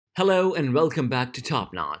Hello and welcome back to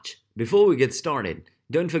Top Notch. Before we get started,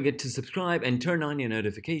 don't forget to subscribe and turn on your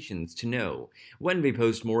notifications to know when we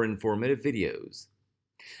post more informative videos.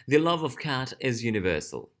 The love of cat is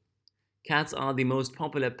universal. Cats are the most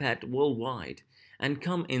popular pet worldwide and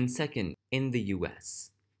come in second in the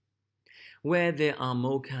US, where there are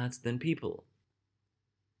more cats than people.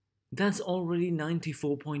 That's already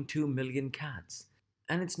 94.2 million cats,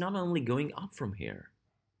 and it's not only going up from here.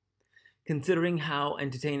 Considering how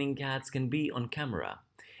entertaining cats can be on camera,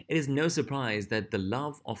 it is no surprise that the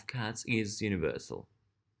love of cats is universal.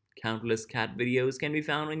 Countless cat videos can be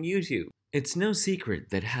found on YouTube. It's no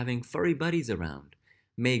secret that having furry buddies around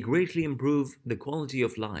may greatly improve the quality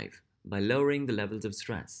of life by lowering the levels of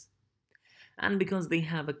stress, and because they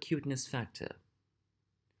have a cuteness factor.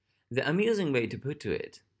 The amusing way to put to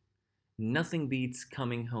it, nothing beats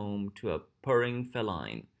coming home to a purring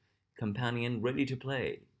feline companion ready to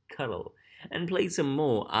play, cuddle, and play some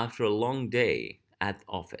more after a long day at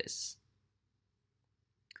office.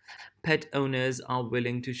 Pet owners are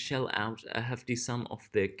willing to shell out a hefty sum of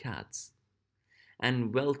their cats,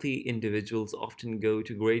 and wealthy individuals often go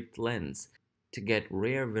to great lengths to get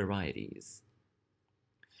rare varieties.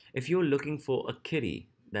 If you're looking for a kitty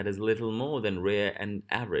that is little more than rare and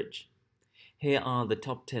average, here are the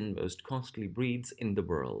top 10 most costly breeds in the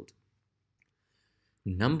world.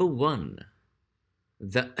 Number 1.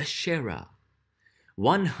 The Ashera,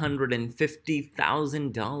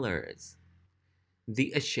 $150,000.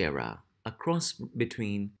 The Ashera, a cross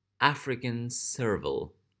between African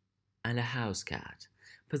serval and a house cat,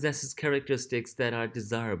 possesses characteristics that are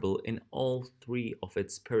desirable in all three of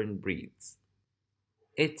its parent breeds.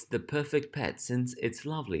 It's the perfect pet since it's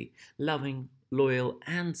lovely, loving, loyal,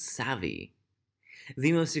 and savvy.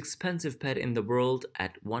 The most expensive pet in the world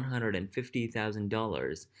at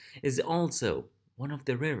 $150,000 is also one of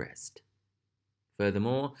the rarest.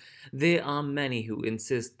 Furthermore, there are many who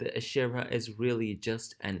insist the Ashera is really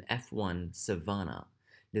just an F1 Savannah,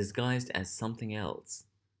 disguised as something else.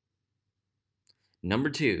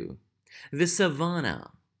 Number 2. The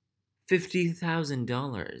Savannah,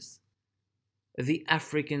 $50,000. The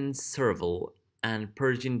African serval and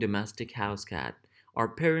Persian domestic house cat are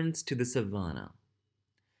parents to the Savannah.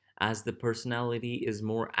 As the personality is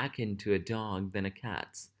more akin to a dog than a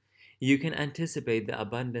cat's, you can anticipate the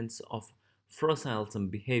abundance of frosylsome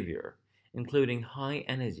behavior, including high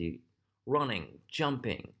energy, running,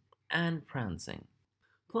 jumping, and prancing.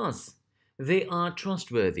 Plus, they are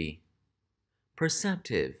trustworthy,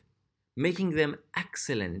 perceptive, making them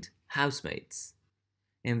excellent housemates.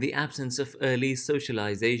 In the absence of early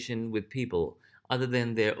socialization with people other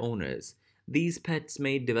than their owners, these pets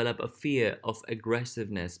may develop a fear of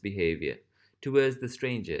aggressiveness behavior towards the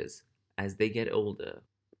strangers as they get older.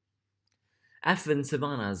 F1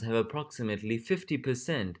 savannas have approximately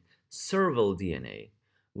 50% serval DNA,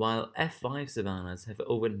 while F5 savannas have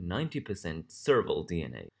over 90% serval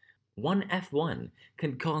DNA. One F1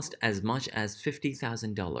 can cost as much as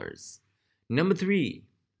 $50,000. Number 3.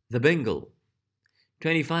 The Bengal,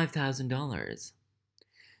 $25,000.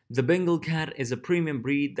 The Bengal cat is a premium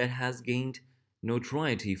breed that has gained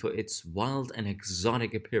notoriety for its wild and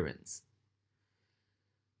exotic appearance.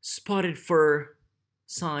 Spotted fur,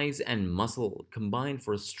 size, and muscle combine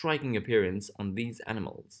for a striking appearance on these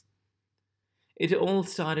animals. It all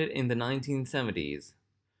started in the 1970s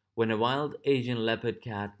when a wild Asian leopard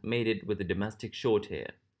cat mated with a domestic shorthair,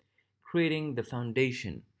 creating the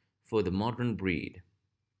foundation for the modern breed.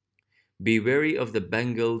 Be wary of the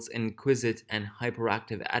Bengal's inquisitive and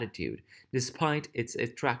hyperactive attitude despite its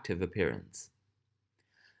attractive appearance.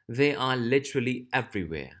 They are literally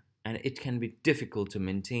everywhere, and it can be difficult to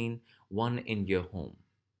maintain one in your home.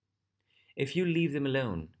 If you leave them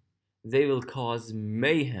alone, they will cause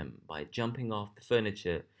mayhem by jumping off the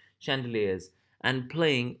furniture, chandeliers, and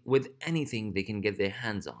playing with anything they can get their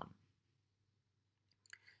hands on.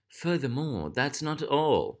 Furthermore, that's not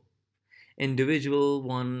all. Individual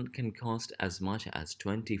one can cost as much as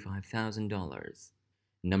 $25,000.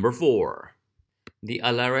 Number 4. The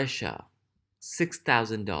Alresha,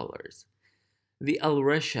 $6,000. The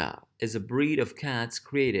Alresha is a breed of cats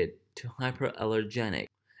created to hyperallergenic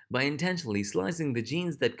by intentionally slicing the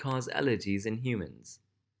genes that cause allergies in humans.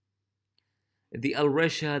 The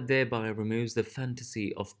Alresha thereby removes the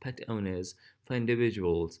fantasy of pet owners for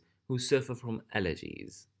individuals who suffer from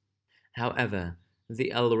allergies. However,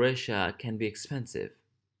 the Alresha can be expensive.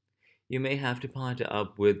 You may have to partner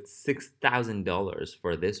up with $6,000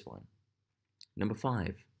 for this one. Number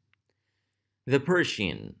 5. The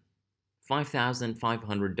Persian,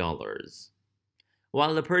 $5,500.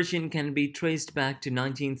 While the Persian can be traced back to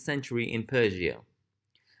 19th century in Persia,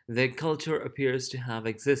 Their culture appears to have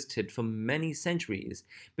existed for many centuries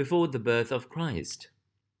before the birth of Christ.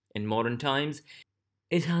 In modern times,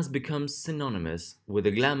 it has become synonymous with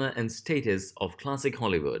the glamour and status of classic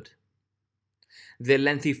Hollywood. Their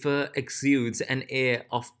lengthy fur exudes an air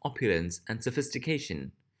of opulence and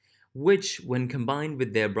sophistication, which, when combined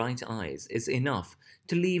with their bright eyes, is enough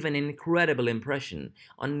to leave an incredible impression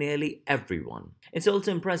on nearly everyone. It's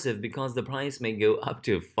also impressive because the price may go up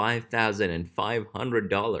to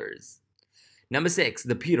 $5,500. Number 6.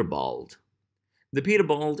 The Peterbald. The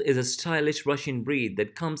Peterbald is a stylish Russian breed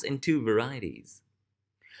that comes in two varieties,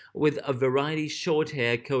 with a variety short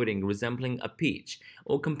hair coating resembling a peach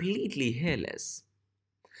or completely hairless.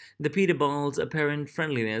 The Peterbald's apparent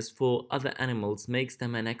friendliness for other animals makes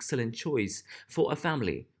them an excellent choice for a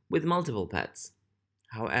family with multiple pets.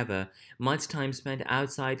 However, much time spent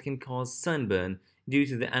outside can cause sunburn due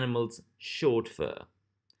to the animal's short fur.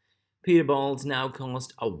 Peterbalds now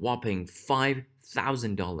cost a whopping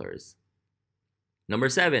 $5,000. Number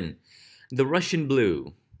 7. The Russian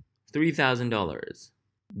Blue, $3,000.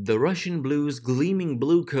 The Russian Blue's gleaming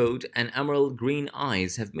blue coat and emerald green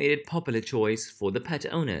eyes have made it a popular choice for the pet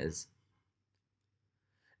owners.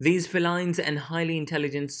 These felines are highly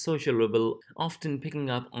intelligent, sociable, often picking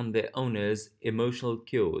up on their owners' emotional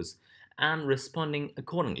cues and responding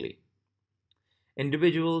accordingly.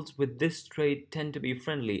 Individuals with this trait tend to be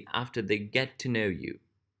friendly after they get to know you,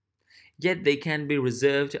 yet they can be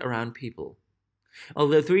reserved around people.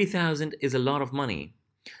 Although $3,000 is a lot of money,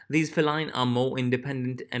 these feline are more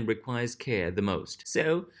independent and requires care the most,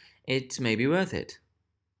 so it may be worth it.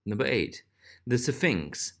 Number 8. The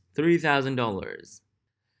Sphinx, $3,000.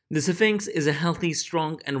 The Sphinx is a healthy,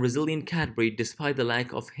 strong, and resilient cat breed despite the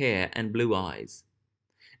lack of hair and blue eyes.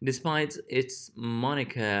 Despite its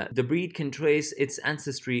moniker, the breed can trace its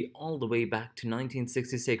ancestry all the way back to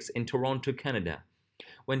 1966 in Toronto, Canada,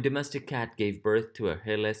 when Domestic Cat gave birth to a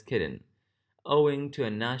hairless kitten, owing to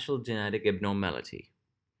a natural genetic abnormality.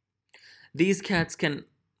 These cats can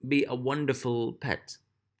be a wonderful pet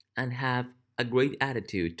and have a great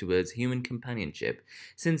attitude towards human companionship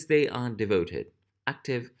since they are devoted,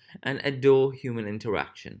 active, and adore human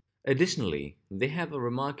interaction. Additionally, they have a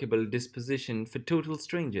remarkable disposition for total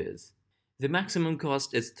strangers. The maximum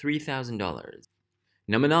cost is $3,000.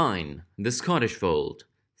 Number 9. The Scottish Fold,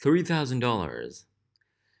 $3,000.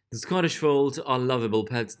 The Scottish Folds are lovable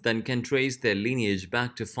pets that can trace their lineage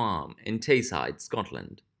back to farm in Tayside,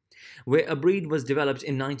 Scotland, where a breed was developed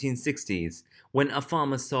in 1960s when a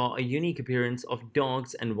farmer saw a unique appearance of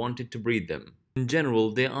dogs and wanted to breed them. In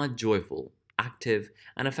general, they are joyful, active,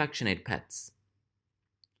 and affectionate pets.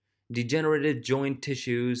 Degenerative joint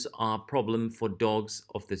tissues are a problem for dogs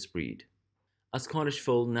of this breed. A Scottish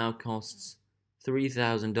Fold now costs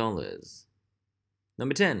 $3,000.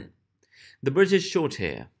 Number 10. The British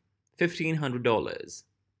Shorthair, $1,500.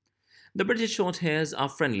 The British Shorthairs are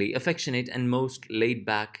friendly, affectionate, and most laid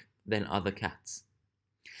back than other cats.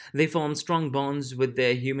 They form strong bonds with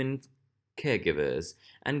their human caregivers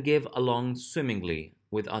and get along swimmingly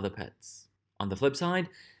with other pets. On the flip side,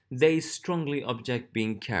 they strongly object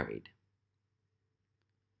being carried.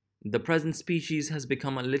 The present species has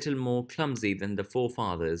become a little more clumsy than the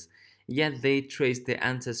forefathers, yet they trace their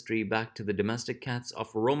ancestry back to the domestic cats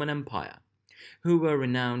of Roman Empire, who were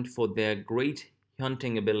renowned for their great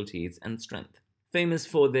hunting abilities and strength. Famous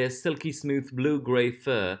for their silky smooth blue-gray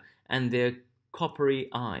fur and their coppery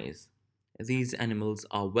eyes, these animals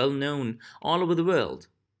are well known all over the world.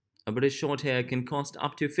 A British Shorthair can cost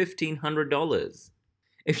up to $1,500.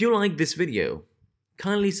 If you like this video,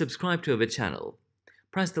 kindly subscribe to our channel,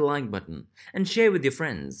 press the like button, and share with your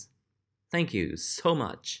friends. Thank you so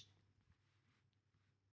much.